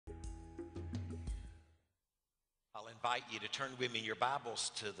invite you to turn with me in your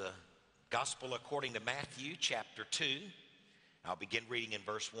Bibles to the Gospel according to Matthew chapter 2. I'll begin reading in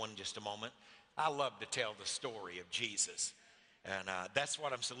verse 1 in just a moment. I love to tell the story of Jesus, and that's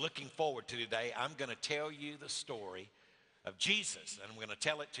what I'm so looking forward to today. I'm going to tell you the story of Jesus, and I'm going to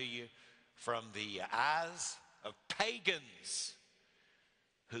tell it to you from the eyes of pagans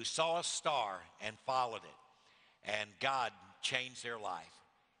who saw a star and followed it, and God changed their life.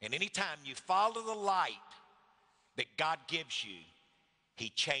 And anytime you follow the light that God gives you, He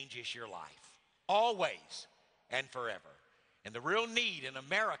changes your life, always and forever. And the real need in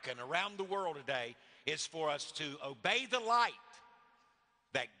America and around the world today is for us to obey the light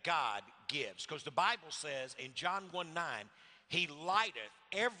that God gives. Because the Bible says in John 1:9, He lighteth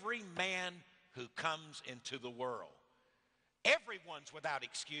every man who comes into the world. Everyone's without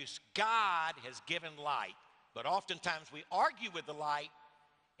excuse. God has given light, but oftentimes we argue with the light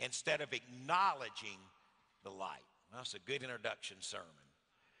instead of acknowledging the light. Well, that's a good introduction sermon.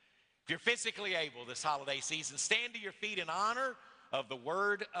 If you're physically able this holiday season, stand to your feet in honor of the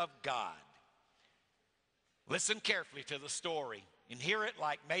Word of God. Listen carefully to the story and hear it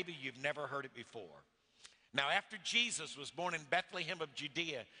like maybe you've never heard it before. Now, after Jesus was born in Bethlehem of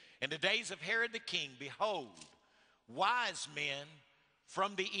Judea, in the days of Herod the king, behold, wise men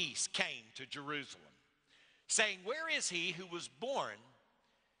from the east came to Jerusalem, saying, where is he who was born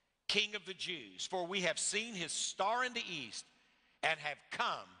King of the Jews? For we have seen his star in the east and have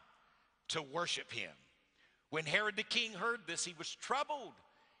come to worship him. When Herod the king heard this, he was troubled,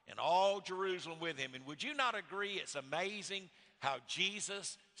 and all Jerusalem with him. And would you not agree it's amazing how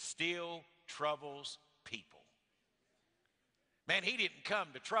Jesus still troubles people? Man, he didn't come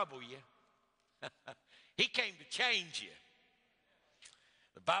to trouble you. He came to change you.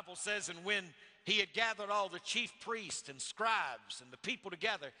 The Bible says, and when he had gathered all the chief priests and scribes and the people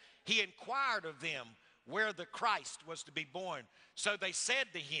together, he inquired of them where the Christ was to be born. So they said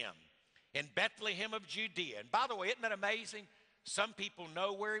to him, in Bethlehem of Judea. And by the way, isn't that amazing? Some people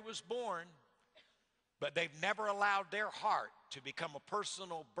know where he was born, but they've never allowed their heart to become a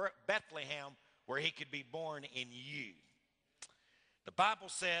personal Bethlehem where he could be born in you. The Bible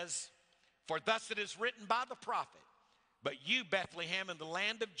says, for thus it is written by the prophet, but you, Bethlehem, in the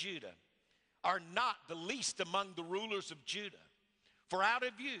land of Judah, are not the least among the rulers of Judah. For out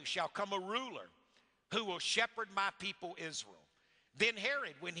of you shall come a ruler who will shepherd my people Israel. Then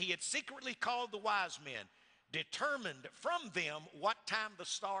Herod, when he had secretly called the wise men, determined from them what time the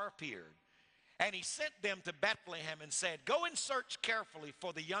star appeared. And he sent them to Bethlehem and said, go and search carefully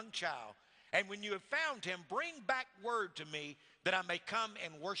for the young child. And when you have found him, bring back word to me that I may come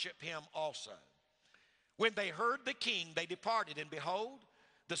and worship him also. When they heard the king, they departed, and behold,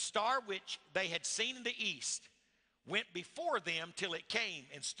 the star which they had seen in the east went before them till it came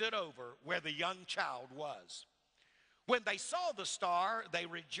and stood over where the young child was. When they saw the star, they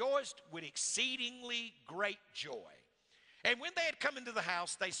rejoiced with exceedingly great joy. And when they had come into the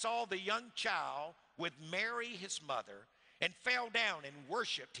house, they saw the young child with Mary his mother, and fell down and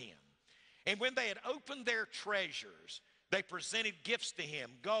worshiped him. And when they had opened their treasures, they presented gifts to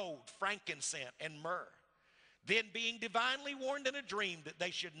him, gold, frankincense, and myrrh. Then, being divinely warned in a dream that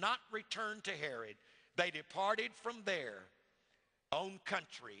they should not return to Herod, they departed from their own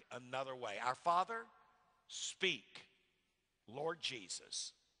country another way. Our Father, speak, Lord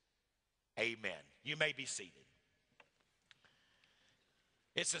Jesus. Amen. You may be seated.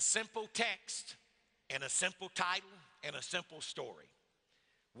 It's a simple text and a simple title and a simple story.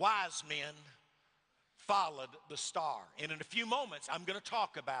 Wise men followed the star. And in a few moments, I'm going to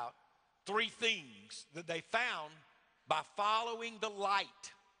talk about three things that they found by following the light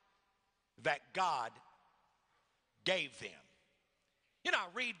that God gave them. You know,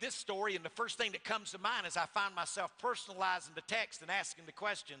 I read this story, and the first thing that comes to mind is I find myself personalizing the text and asking the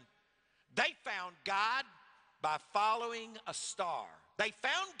question, they found God by following a star. They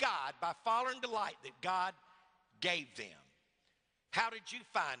found God by following the light that God gave them. How did you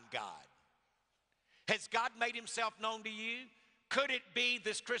find God? Has God made himself known to you? Could it be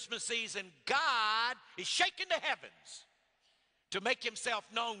this Christmas season God is shaking the heavens to make himself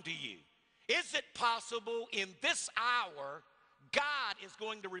known to you? Is it possible in this hour God is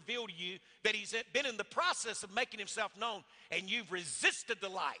going to reveal to you that he's been in the process of making himself known and you've resisted the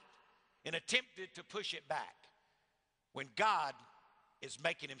light and attempted to push it back when God is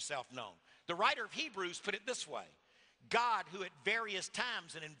making himself known? The writer of Hebrews put it this way: God, who at various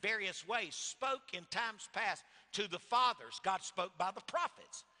times and in various ways spoke in times past to the fathers, God spoke by the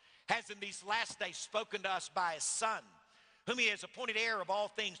prophets, has in these last days spoken to us by his Son, whom he has appointed heir of all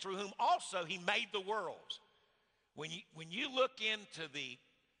things, through whom also he made the worlds. When you look into the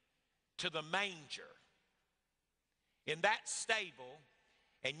manger, in that stable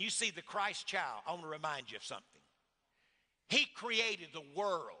and you see the Christ child, I want to remind you of something. He created the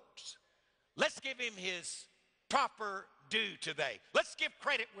worlds. Let's give him his proper due today. Let's give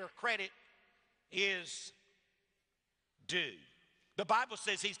credit where credit is due. The Bible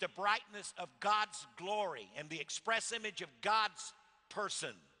says he's the brightness of God's glory and the express image of God's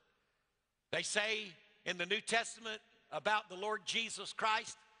person. They say in the New Testament about the Lord Jesus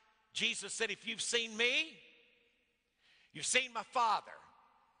Christ, Jesus said, if you've seen me, you've seen my Father.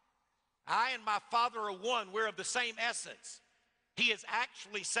 I and my Father are one. We're of the same essence. He is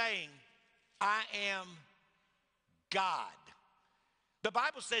actually saying, I am God. The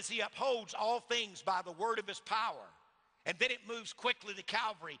Bible says he upholds all things by the word of his power. And then it moves quickly to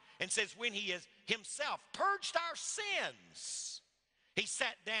Calvary and says when he has himself purged our sins, he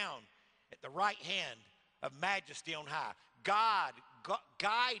sat down at the right hand of majesty on high. God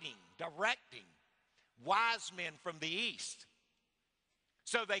guiding, directing wise men from the east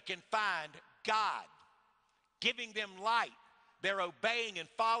so they can find God, giving them light. They're obeying and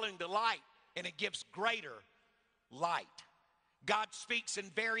following the light, and it gives greater light. God speaks in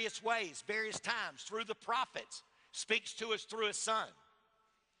various ways, various times, through the prophets, speaks to us through his Son.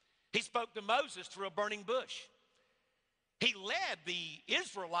 He spoke to Moses through a burning bush. He led the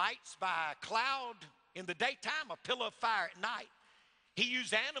Israelites by a cloud in the daytime, a pillar of fire at night. He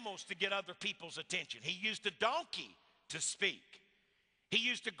used animals to get other people's attention. He used a donkey to speak. He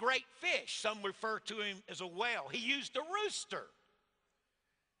used a great fish. Some refer to him as a whale. He used a rooster.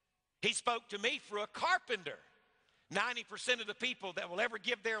 He spoke to me through a carpenter. 90% of the people that will ever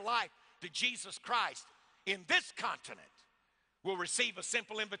give their life to Jesus Christ in this continent will receive a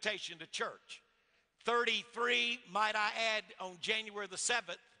simple invitation to church. 33, might I add, on January the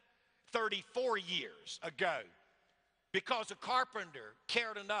 7th, 34 years ago, because a carpenter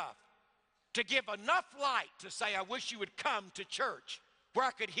cared enough to give enough light to say, I wish you would come to church where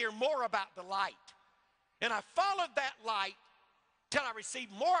I could hear more about the light. And I followed that light till I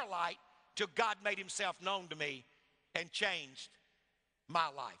received more light, till God made himself known to me and changed my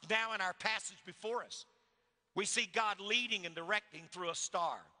life. Now in our passage before us, we see God leading and directing through a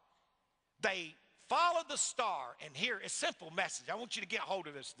star. They followed the star, and here is a simple message. I want you to get hold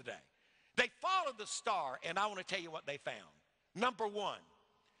of this today. They followed the star, and I want to tell you what they found. Number one,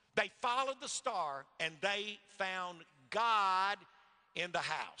 they followed the star, and they found God in the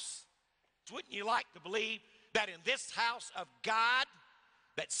house. Wouldn't you like to believe that in this house of God,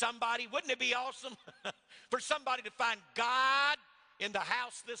 that somebody, wouldn't it be awesome for somebody to find God in the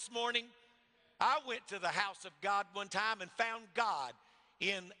house this morning? I went to the house of God one time and found God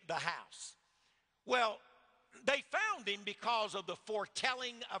in the house. Well, they found him because of the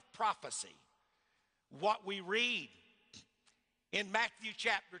foretelling of prophecy. What we read in Matthew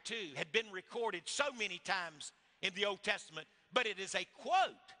chapter 2 had been recorded so many times in the Old Testament, but it is a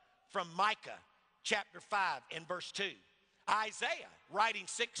quote from Micah chapter 5 and verse 2. Isaiah, writing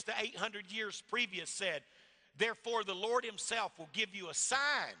 600 to 800 years previous, said, therefore the Lord himself will give you a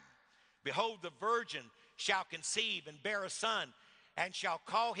sign. Behold, the virgin shall conceive and bear a son, and shall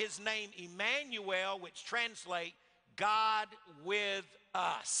call his name Emmanuel, which translate God with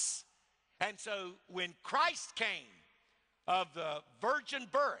us. And so when Christ came of the virgin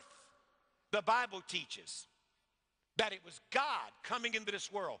birth, the Bible teaches that it was God coming into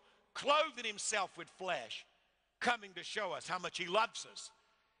this world, clothing himself with flesh, coming to show us how much he loves us,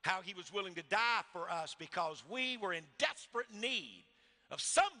 how he was willing to die for us because we were in desperate need of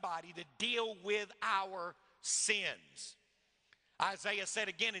somebody to deal with our sins. Isaiah said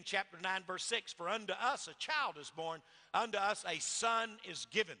again in chapter 9, verse 6, for unto us a child is born, unto us a son is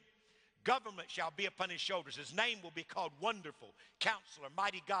given. Government shall be upon his shoulders. His name will be called Wonderful, Counselor,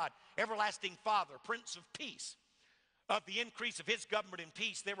 Mighty God, Everlasting Father, Prince of Peace. Of the increase of his government and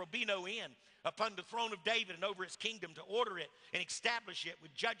peace, there will be no end upon the throne of David and over his kingdom, to order it and establish it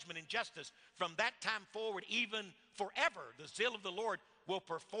with judgment and justice from that time forward, even forever. The zeal of the Lord will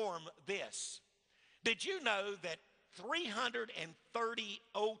perform this. Did you know that 330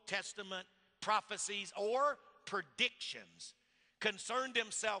 Old Testament prophecies or predictions concerned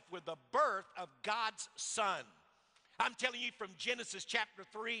themselves with the birth of God's Son? I'm telling you, from Genesis chapter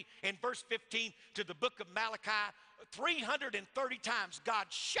 3 and verse 15 to the book of Malachi, 330 times God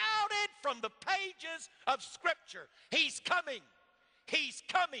shouted from the pages of Scripture, he's coming, he's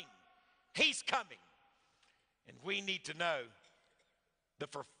coming, he's coming. And we need to know the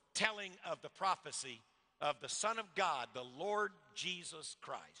foretelling of the prophecy of the Son of God, the Lord Jesus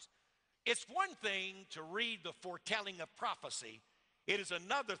Christ. It's one thing to read the foretelling of prophecy. It is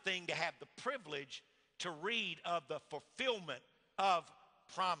another thing to have the privilege to read of the fulfillment of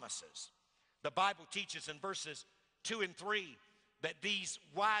promises. The Bible teaches in verses 2 and 3, that these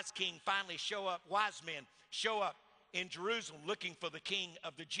wise men show up in Jerusalem looking for the king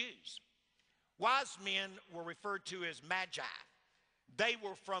of the Jews. Wise men were referred to as magi. They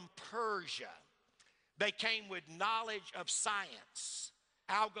were from Persia. They came with knowledge of science,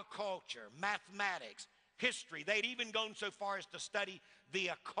 agriculture, mathematics, history. They'd even gone so far as to study the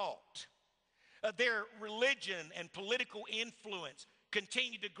occult. Their religion and political influence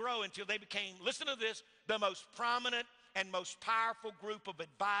continued to grow until they became, listen to this, the most prominent and most powerful group of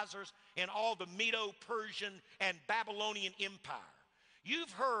advisors in all the Medo-Persian and Babylonian empire.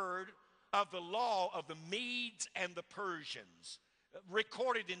 You've heard of the law of the Medes and the Persians,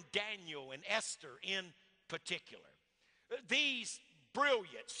 recorded in Daniel and Esther in particular. These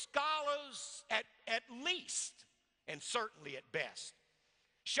brilliant scholars at least, and certainly at best,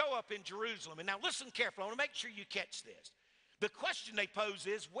 show up in Jerusalem. And now listen carefully. I want to make sure you catch this. The question they pose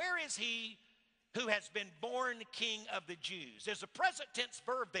is, where is he who has been born King of the Jews? There's a present tense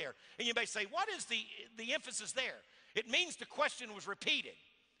verb there. And you may say, what is the emphasis there? It means the question was repeated.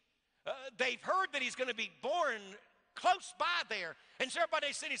 They've heard that he's going to be born close by there. And so everybody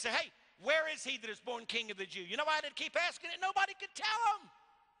in the city said, hey, where is he that is born King of the Jews? You know why they keep asking it? Nobody could tell them.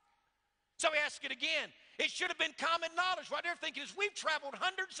 So we ask it again. It should have been common knowledge. What they're thinking is, we've traveled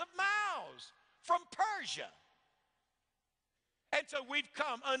hundreds of miles from Persia. And so we've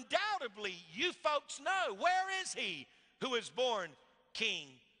come. Undoubtedly, you folks know, where is he who is born King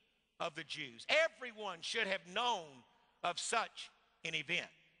of the Jews? Everyone should have known of such an event.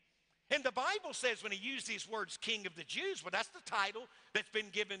 And the Bible says when he used these words, King of the Jews, well, that's the title that's been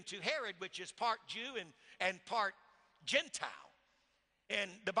given to Herod, which is part Jew and part Gentile.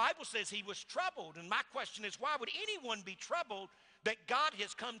 And the Bible says he was troubled. And my question is, why would anyone be troubled that God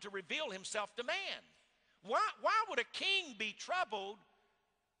has come to reveal himself to man? Why would a king be troubled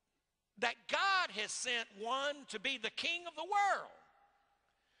that God has sent one to be the king of the world?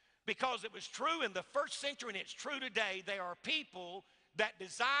 Because it was true in the first century and it's true today. There are people that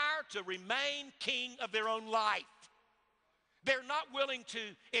desire to remain king of their own life. They're not willing to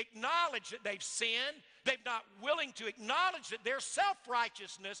acknowledge that they've sinned. They're not willing to acknowledge that their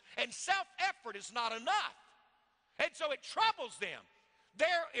self-righteousness and self-effort is not enough. And so it troubles them.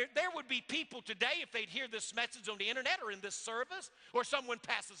 There would be people today, if they'd hear this message on the internet or in this service, or someone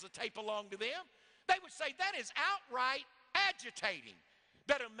passes a tape along to them, they would say that is outright agitating,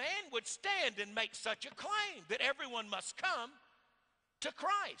 that a man would stand and make such a claim that everyone must come to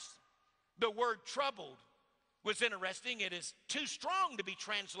Christ. The word troubled was interesting. It is too strong to be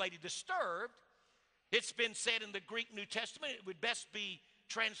translated disturbed. It's been said in the Greek New Testament, it would best be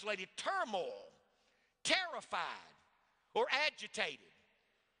translated turmoil, terrified, or agitated.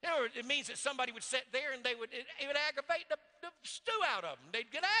 You know, it means that somebody would sit there and it would aggravate the stew out of them.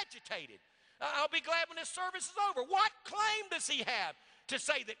 They'd get agitated. I'll be glad when this service is over. What claim does he have to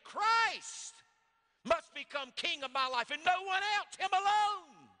say that Christ must become king of my life and no one else, him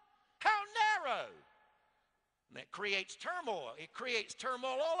alone? How narrow. And that creates turmoil. It creates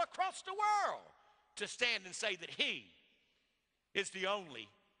turmoil all across the world to stand and say that he is the only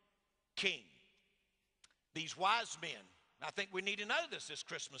king. These wise men, I think we need to know this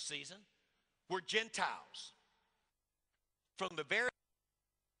Christmas season, were Gentiles. From the very,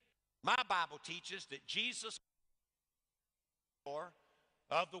 my Bible teaches that Jesus is the Lord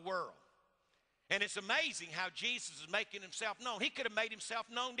of the world. And it's amazing how Jesus is making himself known. He could have made himself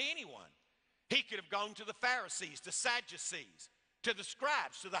known to anyone. He could have gone to the Pharisees, the Sadducees, to the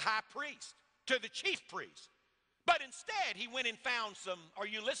scribes, to the high priest, to the chief priest. But instead, he went and found some, are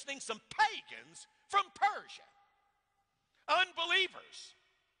you listening, some pagans from Persia, unbelievers.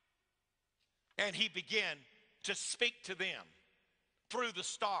 And he began to speak to them through the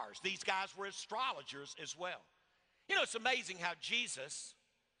stars. These guys were astrologers as well. You know, it's amazing how Jesus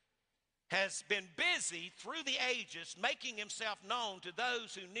has been busy through the ages making himself known to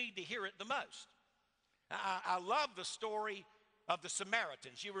those who need to hear it the most. I love the story of the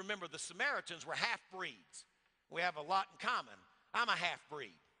Samaritans. You remember the Samaritans were half-breeds. We have a lot in common. I'm a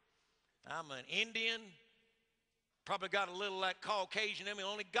half-breed. I'm an Indian, probably got a little of that Caucasian in me.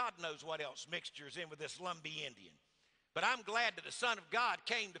 Only God knows what else mixtures in with this Lumbee Indian. But I'm glad that the Son of God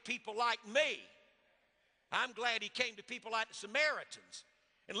came to people like me. I'm glad he came to people like the Samaritans.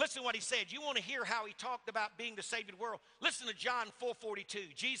 And listen to what he said. You want to hear how he talked about being the Savior of the world? Listen to John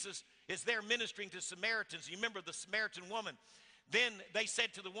 4:42. Jesus is there ministering to Samaritans. You remember the Samaritan woman. Then they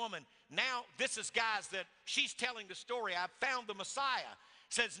said to the woman, now this is, guys, that she's telling the story. I've found the Messiah.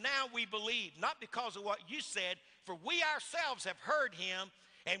 Says, now we believe, not because of what you said, for we ourselves have heard him,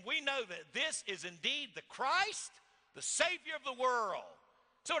 and we know that this is indeed the Christ, the Savior of the world.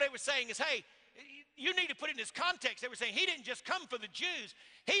 So what they were saying is, hey, you need to put it in this context. They were saying he didn't just come for the Jews.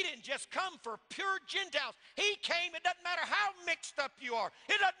 He didn't just come for pure Gentiles. He came, it doesn't matter how mixed up you are.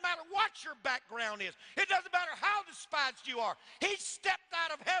 It doesn't matter what your background is. It doesn't matter how despised you are. He stepped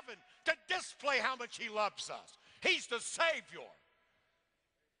out of heaven to display how much he loves us. He's the Savior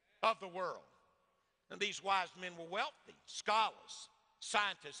of the world. And these wise men were wealthy, scholars,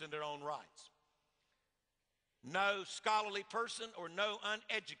 scientists in their own rights. No scholarly person or no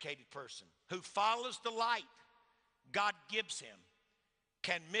uneducated person who follows the light God gives him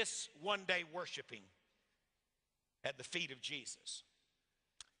can miss one day worshiping at the feet of Jesus.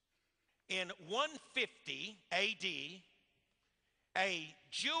 In 150 A.D., a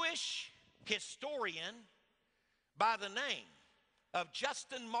Jewish historian by the name of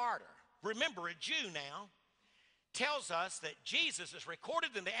Justin Martyr, remember a Jew now, tells us that Jesus is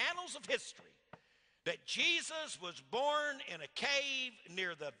recorded in the annals of history that Jesus was born in a cave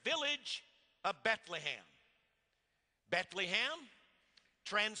near the village of Bethlehem. Bethlehem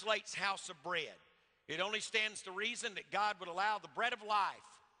translates house of bread. It only stands to reason that God would allow the bread of life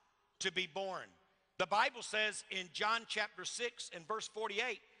to be born. The Bible says in John chapter 6 and verse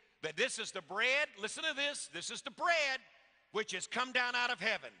 48 that this is the bread, listen to this is the bread which has come down out of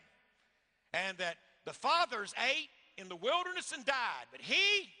heaven. And that the fathers ate in the wilderness and died, but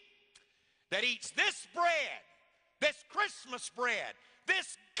he that eats this bread, this Christmas bread,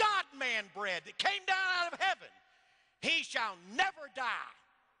 this God-man bread that came down out of heaven, he shall never die.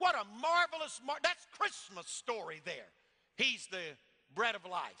 What a marvelous, that's Christmas story there. He's the bread of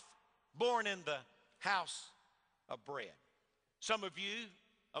life, born in the house of bread. Some of you,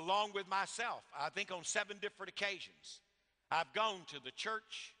 along with myself, I think on 7 different occasions, I've gone to the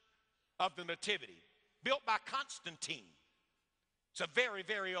Church of the Nativity, built by Constantine. It's a very,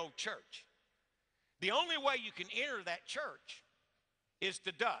 very old church. The only way you can enter that church is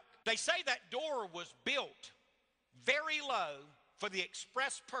to duck. They say that door was built very low for the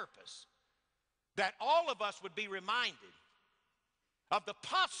express purpose that all of us would be reminded of the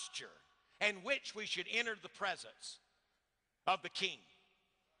posture in which we should enter the presence of the King.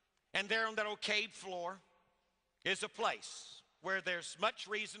 And there on that old cave floor is a place where there's much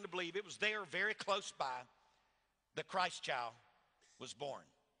reason to believe it was there very close by the Christ child was born.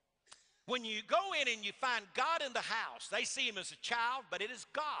 When you go in and you find God in the house, they see him as a child, but it is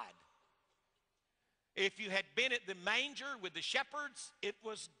God. If you had been at the manger with the shepherds, it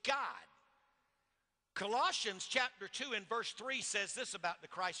was God. Colossians chapter 2 and verse 3 says this about the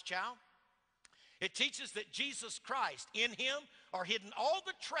Christ child. It teaches that Jesus Christ, in him are hidden all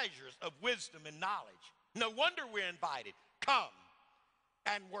the treasures of wisdom and knowledge. No wonder we're invited. Come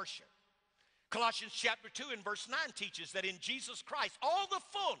and worship. Colossians chapter 2 and verse 9 teaches that in Jesus Christ all the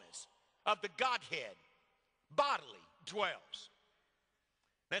fullness of the Godhead bodily dwells.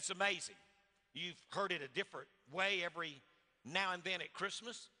 That's amazing. You've heard it a different way every now and then at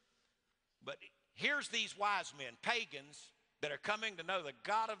Christmas. But here's these wise men, pagans, that are coming to know the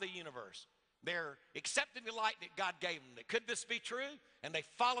God of the universe. They're accepting the light that God gave them. That could this be true? And they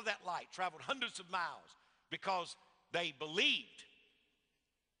follow that light, traveled hundreds of miles because they believed.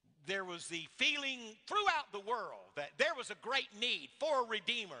 There was the feeling throughout the world that there was a great need for a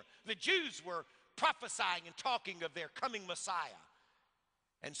Redeemer. The Jews were prophesying and talking of their coming Messiah.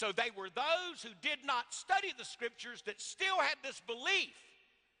 And so they were those who did not study the Scriptures that still had this belief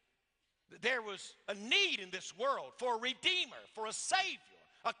that there was a need in this world for a Redeemer, for a Savior,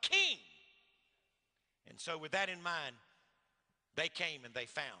 a King. And so with that in mind, they came and they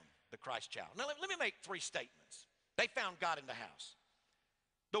found the Christ child. Now let me make 3 statements. They found God in the house.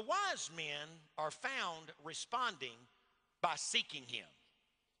 The wise men are found responding by seeking him.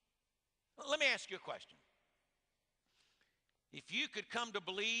 Let me ask you a question. If you could come to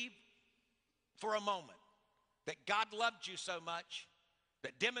believe for a moment that God loved you so much,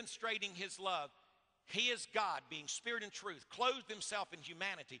 that demonstrating his love, he is God, being spirit and truth, clothed himself in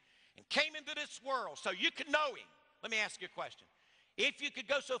humanity, and came into this world so you could know him. Let me ask you a question. If you could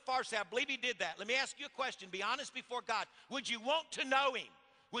go so far as to say, I believe he did that, let me ask you a question. Be honest before God. Would you want to know him?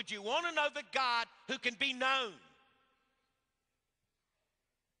 Would you want to know the God who can be known?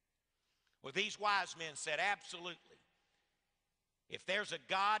 Well, these wise men said, absolutely. If there's a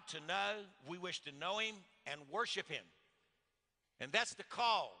God to know, we wish to know him and worship him. And that's the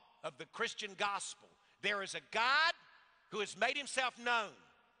call of the Christian gospel. There is a God who has made himself known.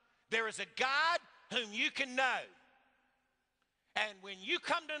 There is a God whom you can know. And when you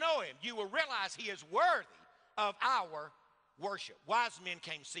come to know him, you will realize he is worthy of our worship. Wise men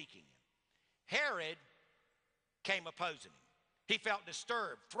came seeking him. Herod came opposing him. He felt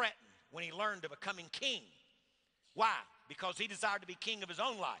disturbed, threatened when he learned of a coming king. Why? Because he desired to be king of his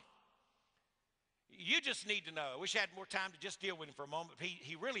own life. You just need to know. I wish I had more time to just deal with him for a moment.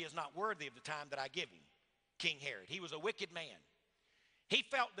 He really is not worthy of the time that I give him, King Herod. He was a wicked man. He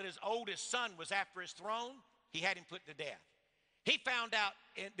felt that his oldest son was after his throne. He had him put to death. He found out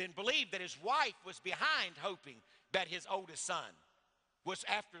and believed that his wife was behind, hoping that his oldest son was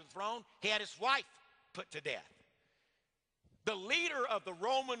after the throne. He had his wife put to death. The leader of the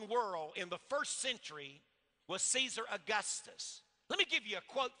Roman world in the first century was Caesar Augustus. Let me give you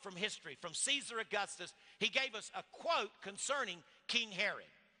a quote from history from Caesar Augustus. He gave us a quote concerning King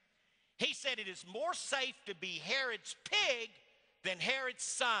Herod. He said, "It is more safe to be Herod's pig than Herod's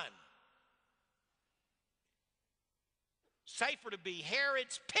son." Safer to be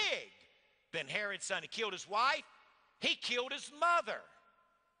Herod's pig than Herod's son. He killed his wife. He killed his mother.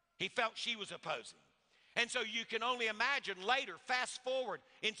 He felt she was opposing. And so you can only imagine later, fast forward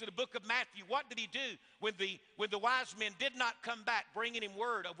into the book of Matthew, what did he do when the wise men did not come back bringing him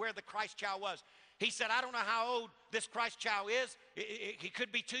word of where the Christ child was? He said, "I don't know how old this Christ child is. He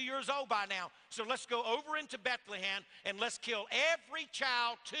could be 2 years old by now. So let's go over into Bethlehem and let's kill every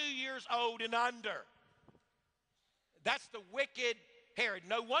child 2 years old and under." That's the wicked Herod.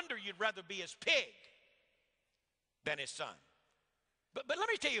 No wonder you'd rather be his pig than his son. But let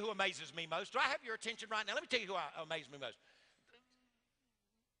me tell you who amazes me most. Do I have your attention right now? Let me tell you who amazes me most.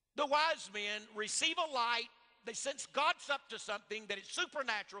 The wise men receive a light. They sense God's up to something, that it's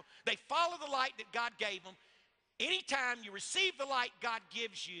supernatural. They follow the light that God gave them. Anytime you receive the light God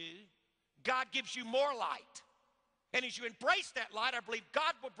gives you more light. And as you embrace that light, I believe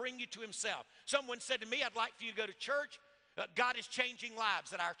God will bring you to himself. Someone said to me, "I'd like for you to go to church. God is changing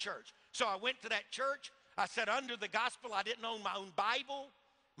lives at our church." So I went to that church. I sat under the gospel. I didn't own my own Bible.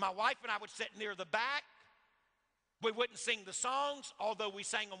 My wife and I would sit near the back. We wouldn't sing the songs, although we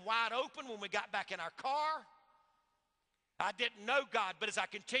sang them wide open when we got back in our car. I didn't know God, but as I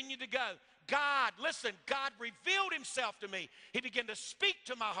continued to go, God revealed himself to me. He began to speak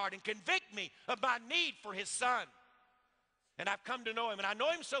to my heart and convict me of my need for his son. And I've come to know him, and I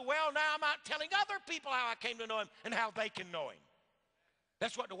know him so well now I'm out telling other people how I came to know him and how they can know him.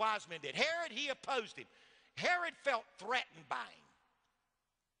 That's what the wise men did. Herod, he opposed him. Herod felt threatened by him.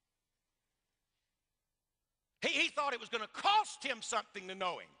 He thought it was going to cost him something to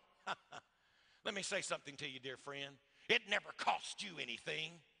know him. Let me say something to you, dear friend. It never cost you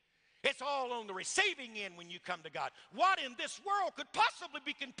anything. It's all on the receiving end when you come to God. What in this world could possibly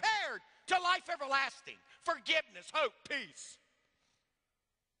be compared to life everlasting? Forgiveness, hope, peace.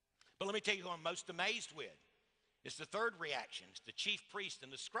 But let me tell you who I'm most amazed with. It's the third reaction. It's the chief priests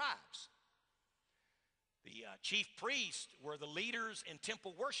and the scribes. The chief priests were the leaders in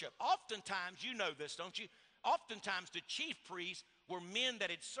temple worship. Oftentimes, you know this, don't you? Oftentimes, the chief priests were men that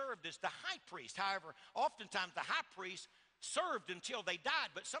had served as the high priest. However, oftentimes the high priest served until they died,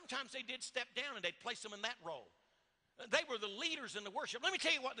 but sometimes they did step down and they'd place them in that role. They were the leaders in the worship. Let me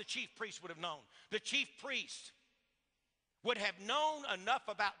tell you what the chief priest would have known. The chief priest would have known enough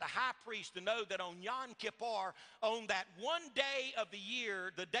about the high priest to know that on Yom Kippur, on that one day of the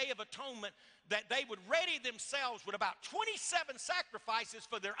year, the Day of Atonement, that they would ready themselves with about 27 sacrifices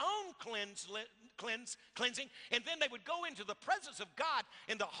for their own cleansing, and then they would go into the presence of God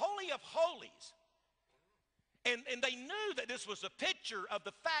in the Holy of Holies. And they knew that this was a picture of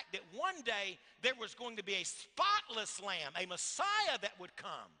the fact that one day there was going to be a spotless lamb, a Messiah that would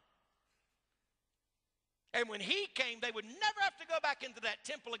come. And when he came, they would never have to go back into that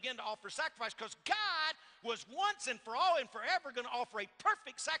temple again to offer sacrifice, because God was once and for all and forever going to offer a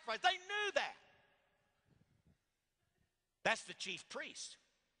perfect sacrifice. They knew that. That's the chief priest.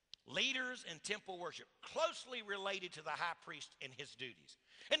 Leaders in temple worship, closely related to the high priest and his duties.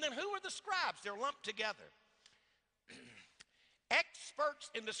 And then who are the scribes? They're lumped together. Experts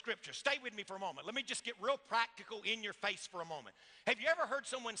in the scripture. Stay with me for a moment. Let me just get real practical in your face for a moment. Have you ever heard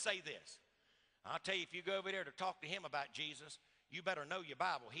someone say this? I'll tell you, if you go over there to talk to him about Jesus, you better know your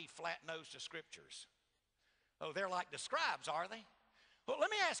Bible. He flat-nosed the scriptures. Oh, they're like the scribes, are they? Well, let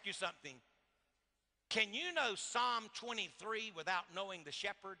me ask you something. Can you know Psalm 23 without knowing the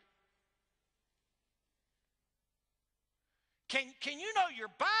shepherd? Can you know your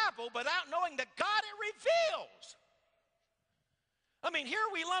Bible without knowing the God it reveals? I mean, here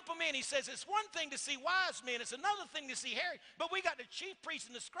we lump them in. He says it's one thing to see wise men. It's another thing to see Herod. But we got the chief priests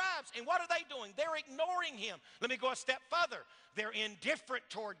and the scribes, and what are they doing? They're ignoring him. Let me go a step further. They're indifferent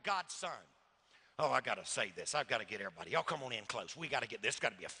toward God's son. Oh, I got to say this. I've got to get everybody. Y'all come on in close. We got to get this.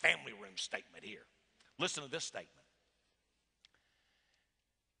 Got to be a family room statement here. Listen to this statement.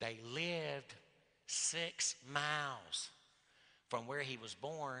 They lived 6 miles from where he was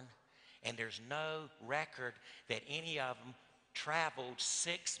born, and there's no record that any of them traveled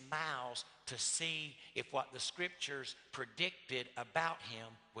 6 miles to see if what the scriptures predicted about him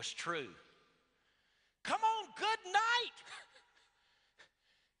was true. Come on, good night.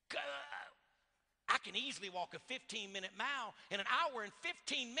 I can easily walk a 15-minute mile. In an hour and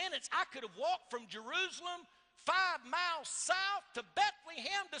 15 minutes, I could have walked from Jerusalem 5 miles south to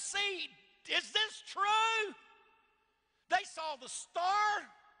Bethlehem to see, is this true? They saw the star.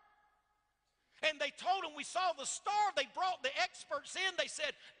 And they told him, we saw the star. They brought the experts in. They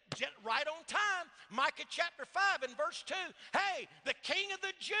said, right on time, Micah chapter 5 and verse 2, hey, the King of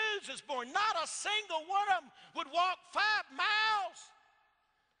the Jews is born. Not a single one of them would walk 5 miles.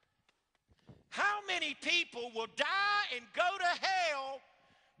 How many people will die and go to hell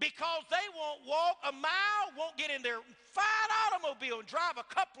because they won't walk a mile, won't get in their fine automobile and drive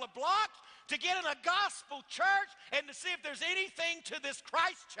a couple of blocks to get in a gospel church and to see if there's anything to this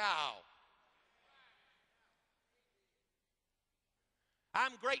Christ child?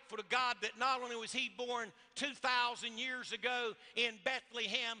 I'm grateful to God that not only was he born 2,000 years ago in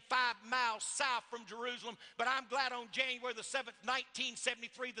Bethlehem, 5 miles south from Jerusalem, but I'm glad on January the 7th,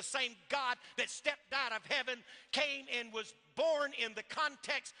 1973, the same God that stepped out of heaven came and was born in the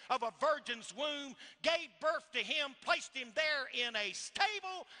context of a virgin's womb, gave birth to him, placed him there in a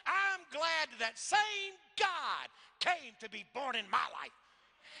stable. I'm glad that same God came to be born in my life.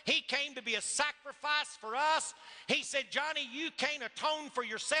 He came to be a sacrifice for us. He said, Johnny, you can't atone for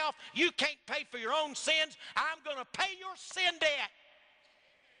yourself. You can't pay for your own sins. I'm going to pay your sin debt.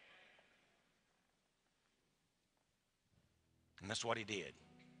 And that's what he did.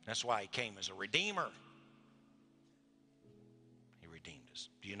 That's why he came as a redeemer. He redeemed us.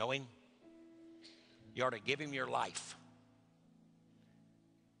 Do you know him? You ought to give him your life.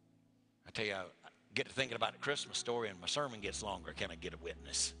 I tell you, I get to thinking about the Christmas story and my sermon gets longer. Can I get a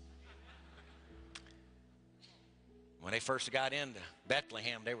witness? When they first got into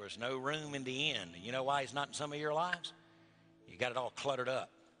Bethlehem, there was no room in the inn. And you know why he's not in some of your lives? You got it all cluttered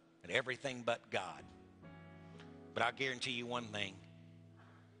up and everything but God. But I guarantee you one thing.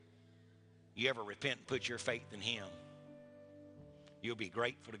 You ever repent and put your faith in him, you'll be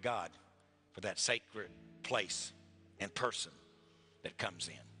grateful to God for that sacred place and person that comes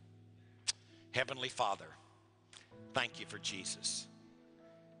in. Heavenly Father, thank you for Jesus.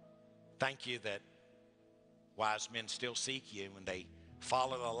 Thank you that wise men still seek you. When they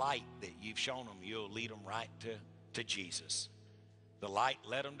follow the light that you've shown them, you'll lead them right to Jesus. The light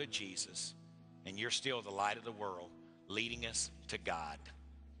led them to Jesus, and you're still the light of the world, leading us to God.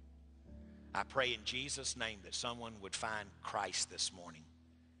 I pray in Jesus' name that someone would find Christ this morning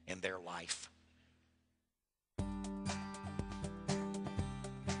in their life.